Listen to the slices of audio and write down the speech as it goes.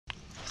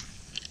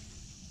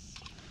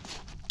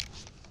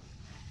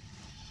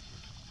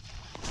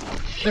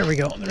There we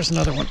go. There's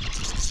another one.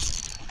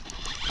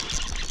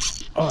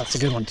 Oh, that's a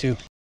good one too.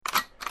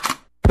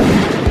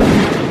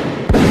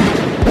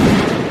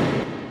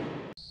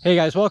 Hey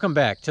guys, welcome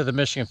back to the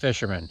Michigan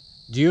Fisherman.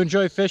 Do you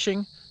enjoy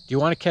fishing? Do you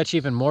want to catch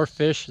even more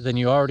fish than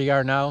you already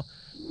are now?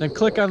 Then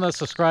click on the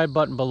subscribe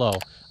button below.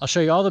 I'll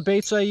show you all the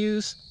baits I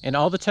use and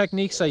all the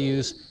techniques I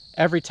use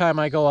every time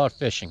I go out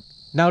fishing.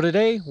 Now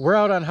today, we're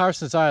out on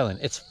Harsens Island.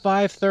 It's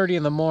 5:30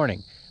 in the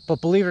morning,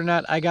 but believe it or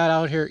not, I got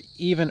out here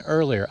even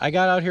earlier. I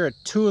got out here at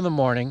 2 in the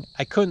morning.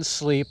 I couldn't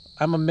sleep.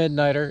 I'm a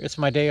midnighter. It's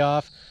my day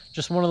off.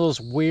 Just one of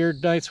those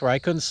weird nights where I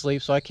couldn't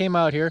sleep, so I came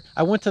out here.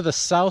 I went to the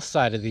south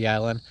side of the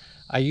island.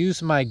 I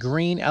used my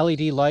green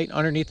LED light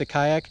underneath the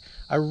kayak.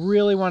 I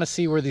really want to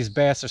see where these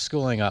bass are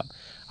schooling up.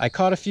 I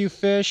caught a few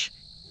fish,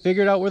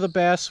 figured out where the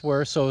bass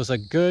were, so it was a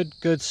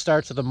good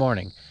start to the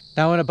morning.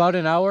 Now in about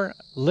an hour,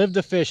 Live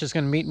the Fish is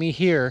going to meet me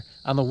here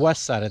on the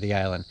west side of the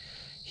island.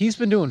 He's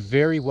been doing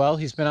very well.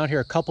 He's been out here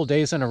a couple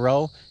days in a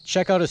row.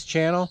 Check out his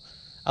channel.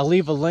 I'll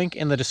leave a link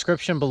in the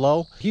description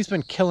below. He's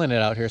been killing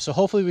it out here, so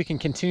hopefully we can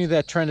continue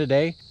that trend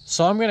today.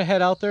 So I'm going to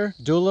head out there,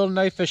 do a little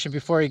night fishing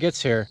before he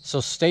gets here.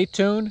 So stay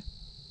tuned,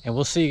 and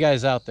we'll see you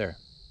guys out there.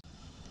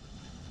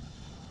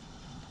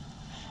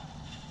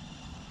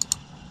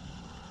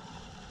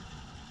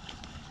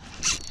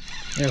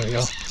 There we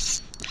go.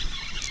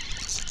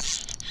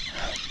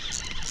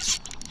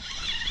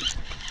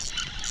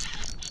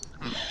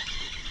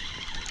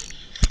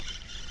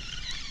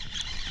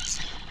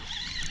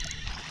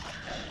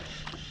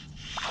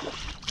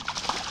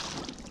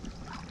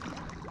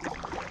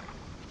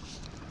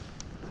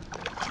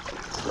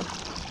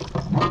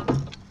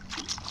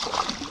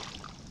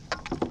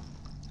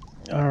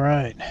 All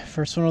right,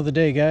 first one of the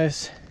day,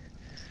 guys.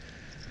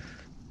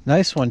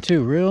 Nice one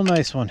too, real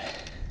nice one.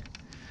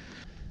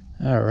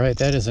 All right,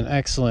 that is an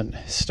excellent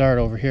start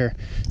over here.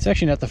 It's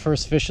actually not the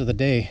first fish of the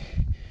day.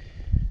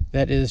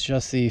 That is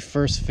just the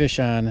first fish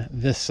on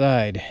this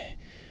side,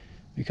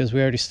 because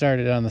we already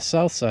started on the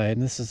south side,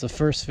 and this is the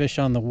first fish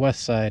on the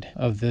west side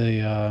of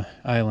the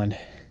island.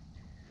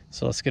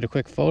 So let's get a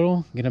quick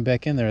photo, get him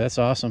back in there. That's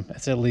awesome.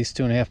 That's at least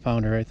 2.5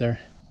 pounder right there.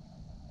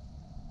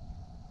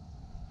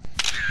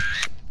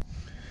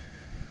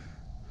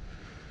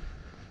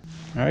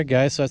 All right,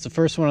 guys, so that's the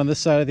first one on this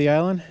side of the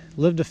island.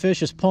 Live the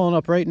Fish is pulling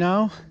up right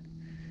now.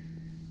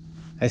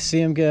 I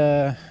see him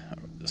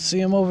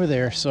over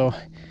there, so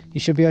he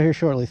should be out here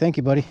shortly. Thank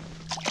you, buddy.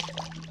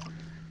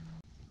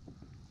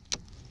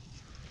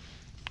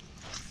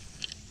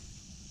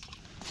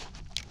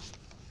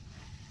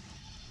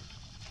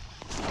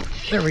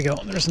 There we go.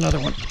 There's another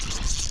one.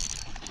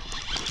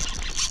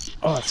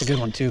 Oh, that's a good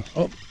one too.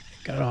 Oh,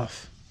 got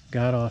off.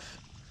 Got off.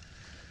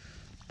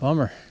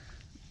 Bummer.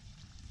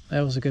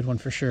 That was a good one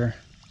for sure.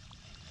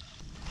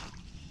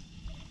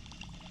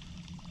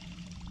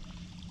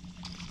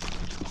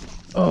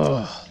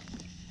 Oh,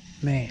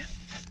 man.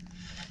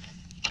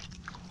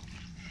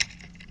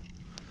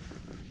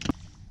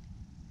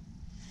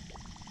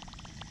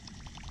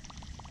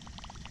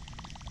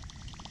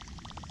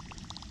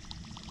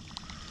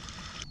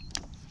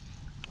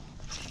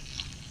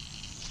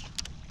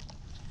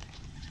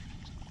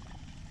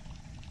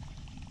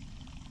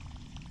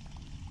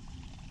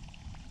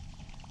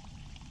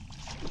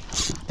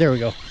 There we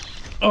go.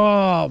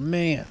 Oh,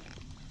 man.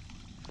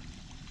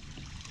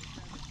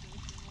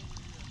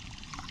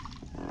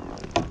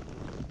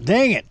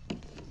 Dang it.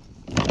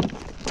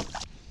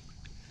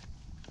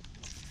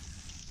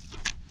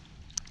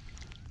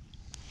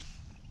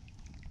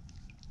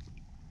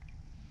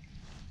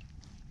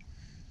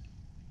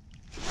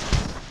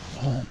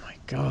 Oh my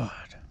God.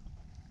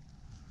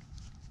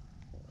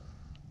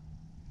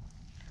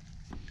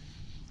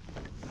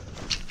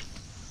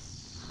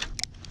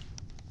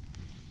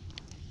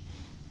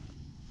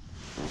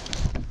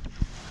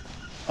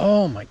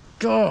 Oh my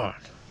God.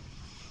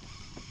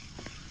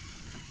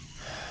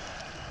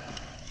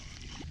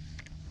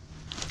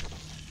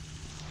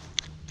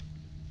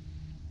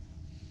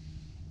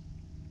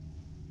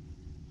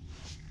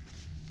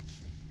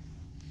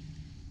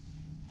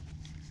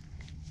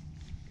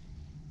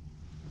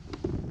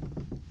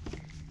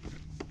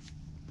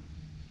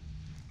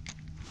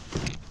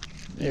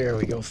 There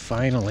we go,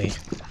 finally.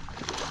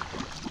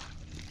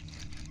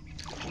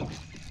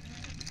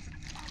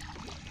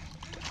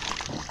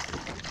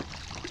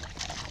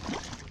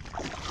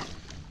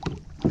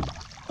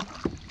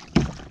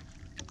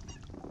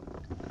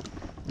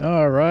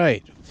 All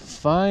right,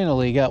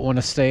 finally got one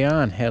to stay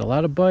on. Had a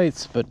lot of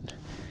bites, but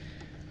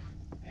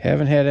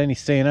haven't had any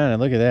staying on.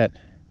 And look at that.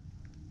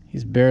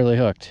 He's barely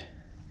hooked.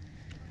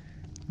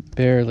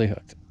 Barely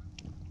hooked.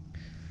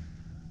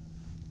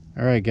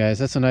 All right, guys,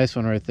 that's a nice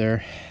one right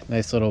there.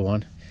 Nice little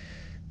one.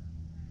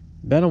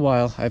 Been a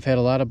while. I've had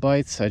a lot of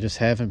bites. I just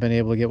haven't been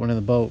able to get one in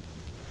the boat.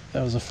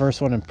 That was the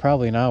first one in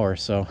probably an hour,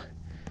 so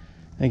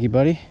thank you,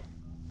 buddy.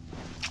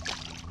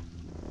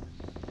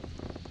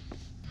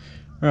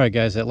 All right,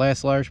 guys, that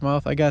last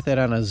largemouth, I got that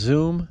on a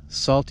Zoom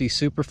Salty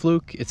Super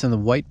Fluke. It's in the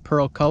white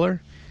pearl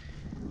color,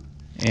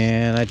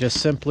 and I just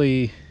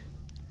simply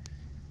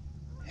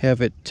have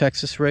it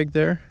Texas rigged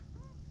there,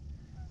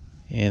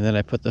 And then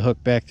I put the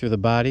hook back through the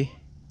body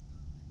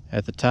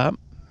at the top,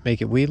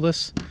 make it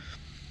weedless.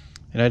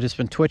 And I've just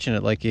been twitching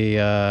it like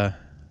a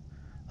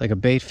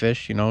bait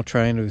fish, you know,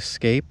 trying to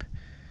escape.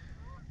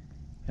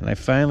 And I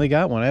finally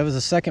got one. That was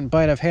the second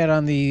bite I've had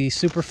on the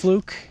Super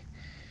Fluke.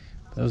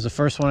 That was the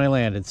first one I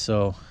landed,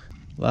 so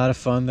a lot of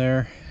fun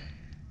there.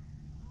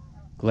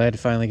 Glad to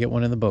finally get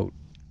one in the boat.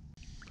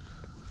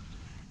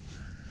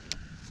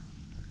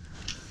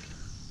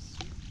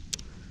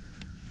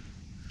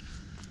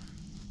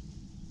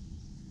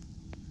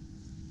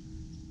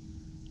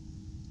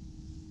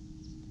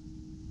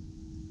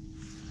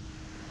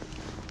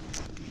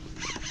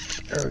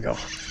 There we go.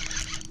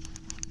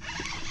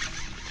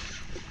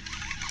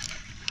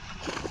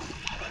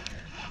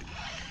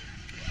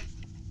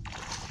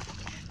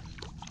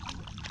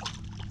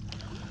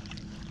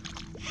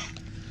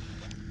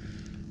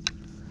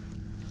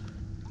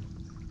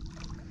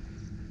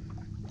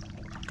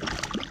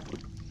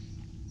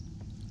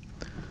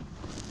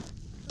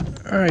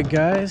 All right,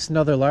 guys,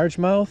 another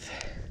largemouth.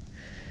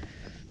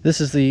 This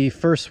is the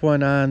first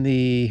one on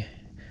the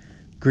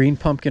green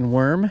pumpkin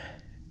worm,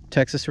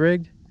 Texas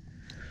rigged.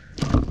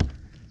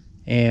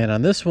 And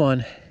on this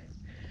one,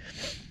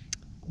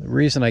 the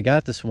reason I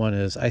got this one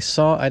is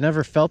I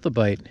never felt the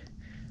bite,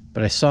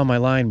 but I saw my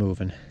line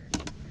moving.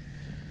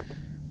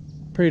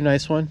 Pretty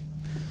nice one.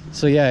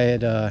 So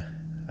yeah,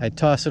 I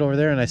tossed it over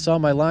there and I saw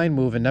my line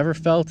moving, never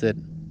felt it,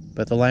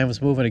 but the line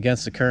was moving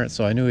against the current,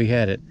 so I knew he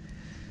had it.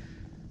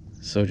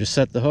 So just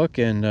set the hook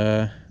and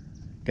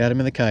got him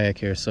in the kayak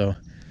here. So, all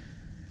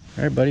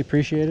right, buddy,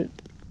 appreciate it.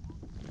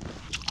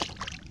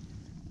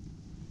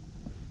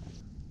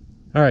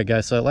 All right,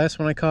 guys, so that last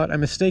one I caught, I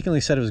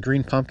mistakenly said it was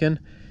green pumpkin.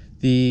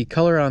 The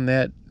color on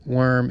that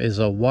worm is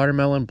a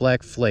watermelon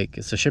black flake.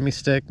 It's a shimmy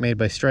stick made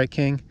by Strike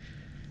King.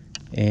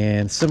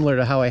 And similar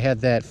to how I had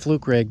that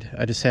fluke rigged,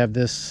 I just have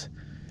this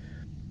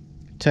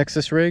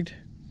Texas rigged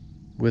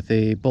with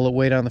a bullet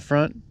weight on the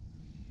front.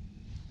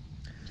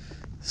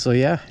 So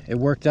yeah, it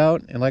worked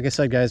out. And like I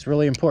said, guys,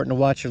 really important to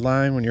watch your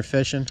line when you're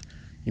fishing.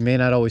 You may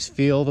not always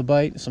feel the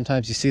bite.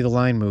 Sometimes you see the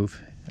line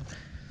move.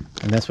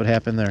 And that's what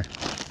happened there.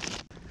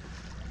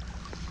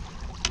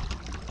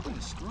 What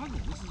a struggle.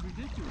 This is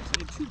ridiculous.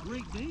 I had 2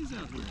 great days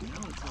out here.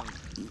 Now it's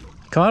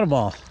like... Caught them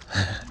all.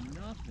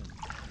 nothing.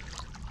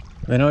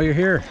 They know you're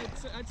here.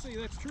 I'd say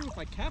that's true if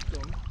I kept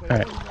them. But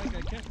Right. it wasn't like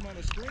I kept them on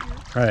a stringer.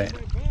 Right.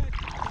 Right back.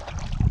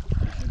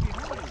 They should be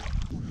higher.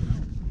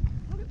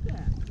 Look at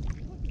that.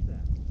 Look at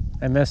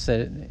that. I missed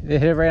it. It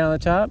hit it right on the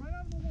top? Right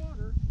out of the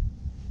water.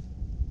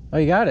 Oh,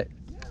 you got it.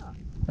 Yeah.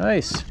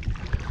 Nice.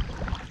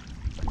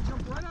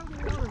 Jumped right out of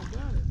the water and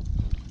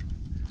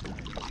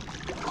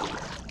got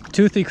it.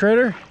 Toothy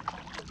critter.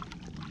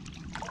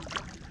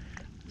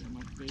 Yeah,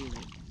 my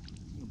favorite.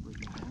 It's gonna break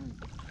my line.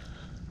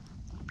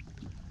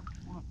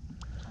 What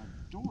a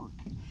dork.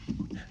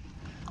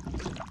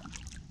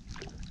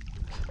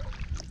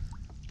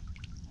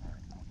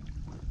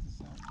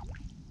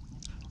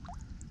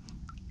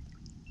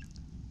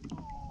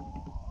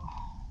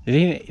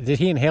 Did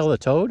he inhale the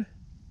toad?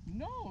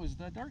 No, it was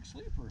the dark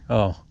sleeper.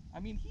 Oh, I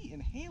mean, he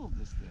inhaled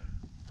this thing.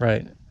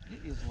 right.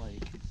 It is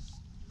like...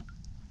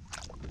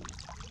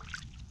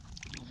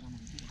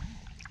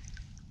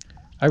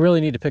 I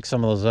really need to pick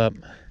some of those up.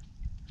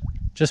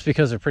 Just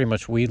because they're pretty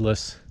much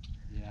weedless.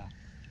 Yeah.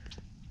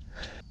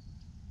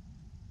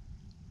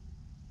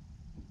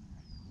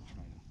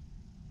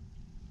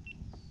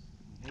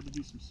 I had to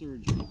do some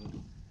surgery, but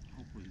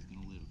hopefully he's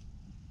gonna live.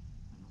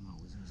 I don't know,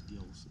 it's in his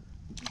gills.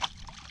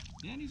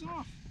 Yeah, and he's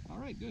off. All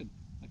right, good.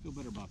 I feel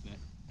better about that.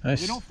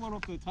 Nice. If they don't float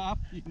up to the top,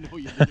 you know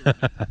you did it right.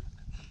 All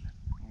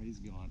right, he's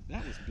gone.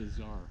 That was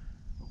bizarre.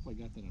 I hope I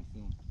got that on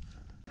film.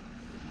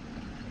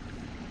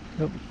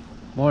 Yep.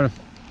 Morning.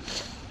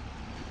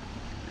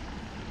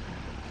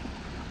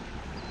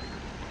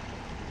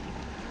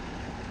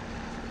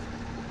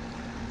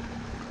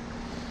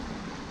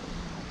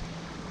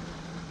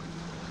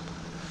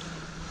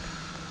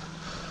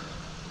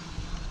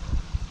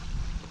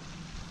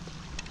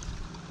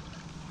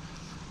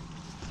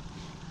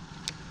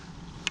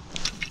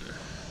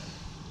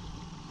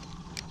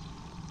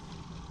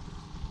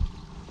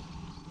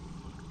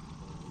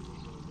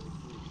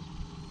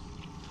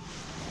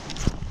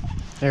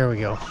 There we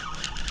go.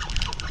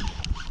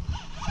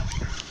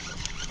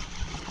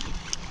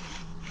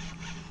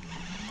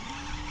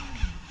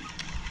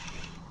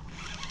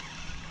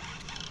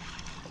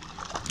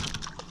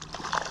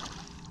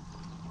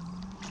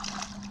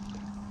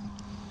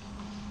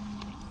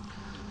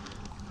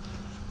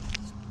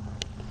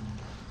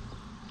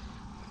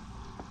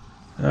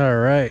 All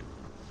right.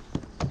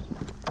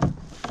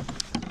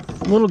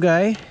 Little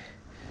guy.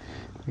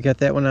 We got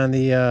that one on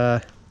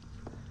the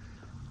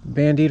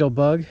Bandito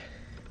bug.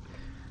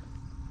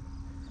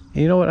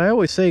 And you know what I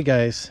always say,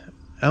 guys,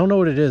 I don't know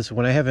what it is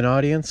when I have an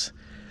audience,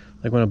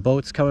 like when a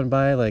boat's coming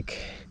by, like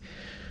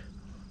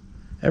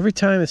every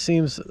time it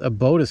seems a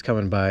boat is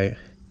coming by,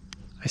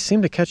 I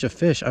seem to catch a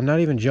fish. I'm not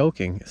even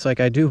joking. It's like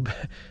I do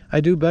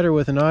better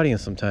with an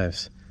audience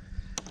sometimes.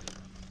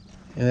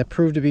 And that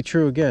proved to be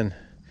true again.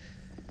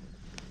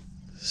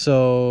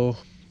 So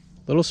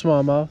Little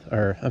smallmouth,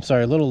 or I'm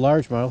sorry, little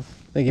largemouth.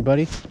 Thank you,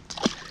 buddy.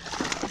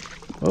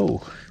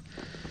 Oh.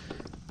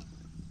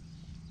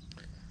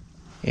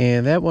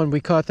 And that one, we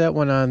caught that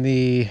one on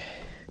the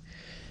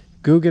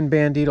Guggen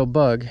Bandito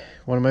bug,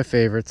 one of my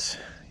favorites.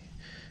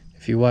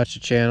 If you watch the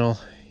channel,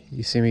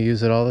 you see me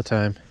use it all the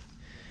time.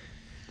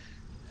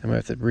 I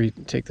might have to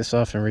take this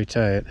off and retie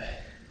it.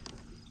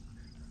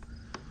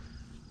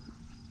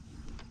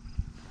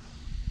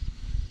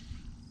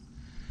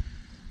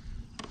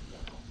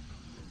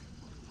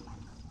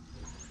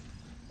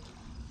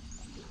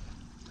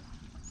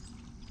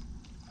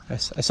 I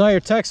saw your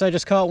text. I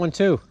just caught one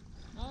too.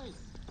 Nice.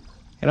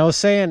 And I was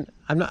saying,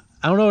 I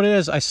don't know what it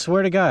is. I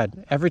swear to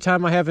God, every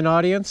time I have an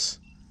audience,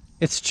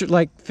 it's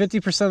like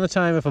 50% of the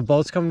time if a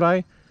boat's coming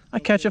by, I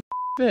catch a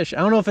fish. I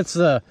don't know if it's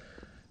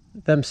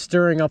them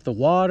stirring up the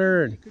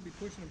water and You could be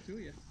pushing them to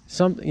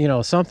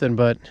you. something,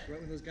 but Right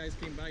when those guys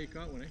came by, you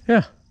caught one, eh?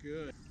 yeah.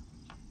 Good.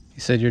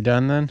 You said you're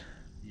done then?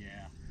 Yeah.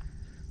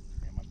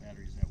 Yeah, my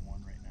battery's at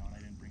 1 right now, and I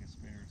didn't bring a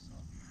spare,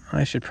 so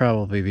I should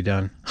probably be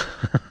done. I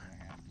have to.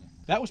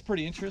 That was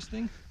pretty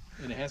interesting,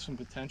 and it has some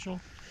potential,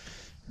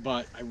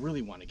 but I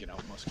really want to get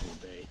out Musco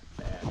Bay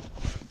bad.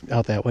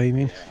 Out that way, you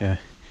mean? Yeah.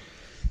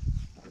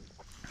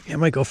 Yeah, I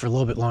might go for a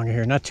little bit longer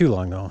here. Not too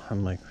long though.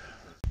 I'm like,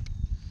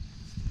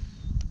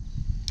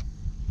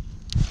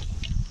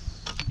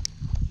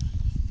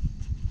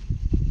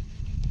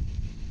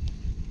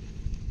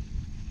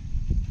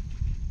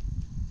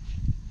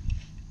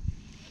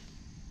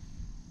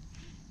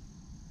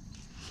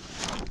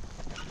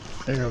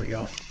 there we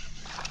go.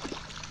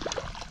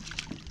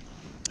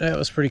 That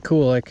was pretty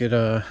cool. I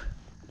could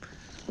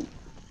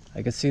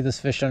see this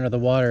fish under the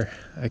water.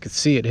 I could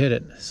see it hit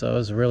it, so it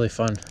was really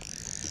fun.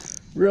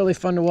 Really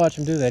fun to watch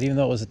him do that, even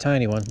though it was a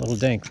tiny one, little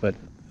dink, but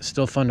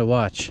still fun to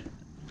watch.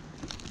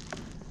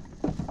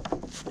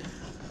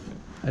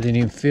 I didn't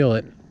even feel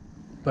it,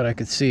 but I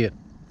could see it.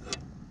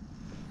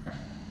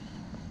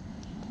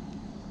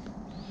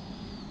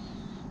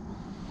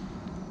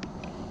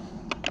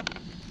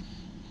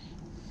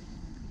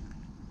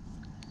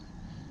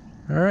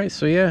 All right,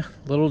 so yeah,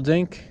 little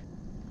dink.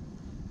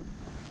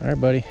 All right,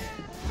 buddy.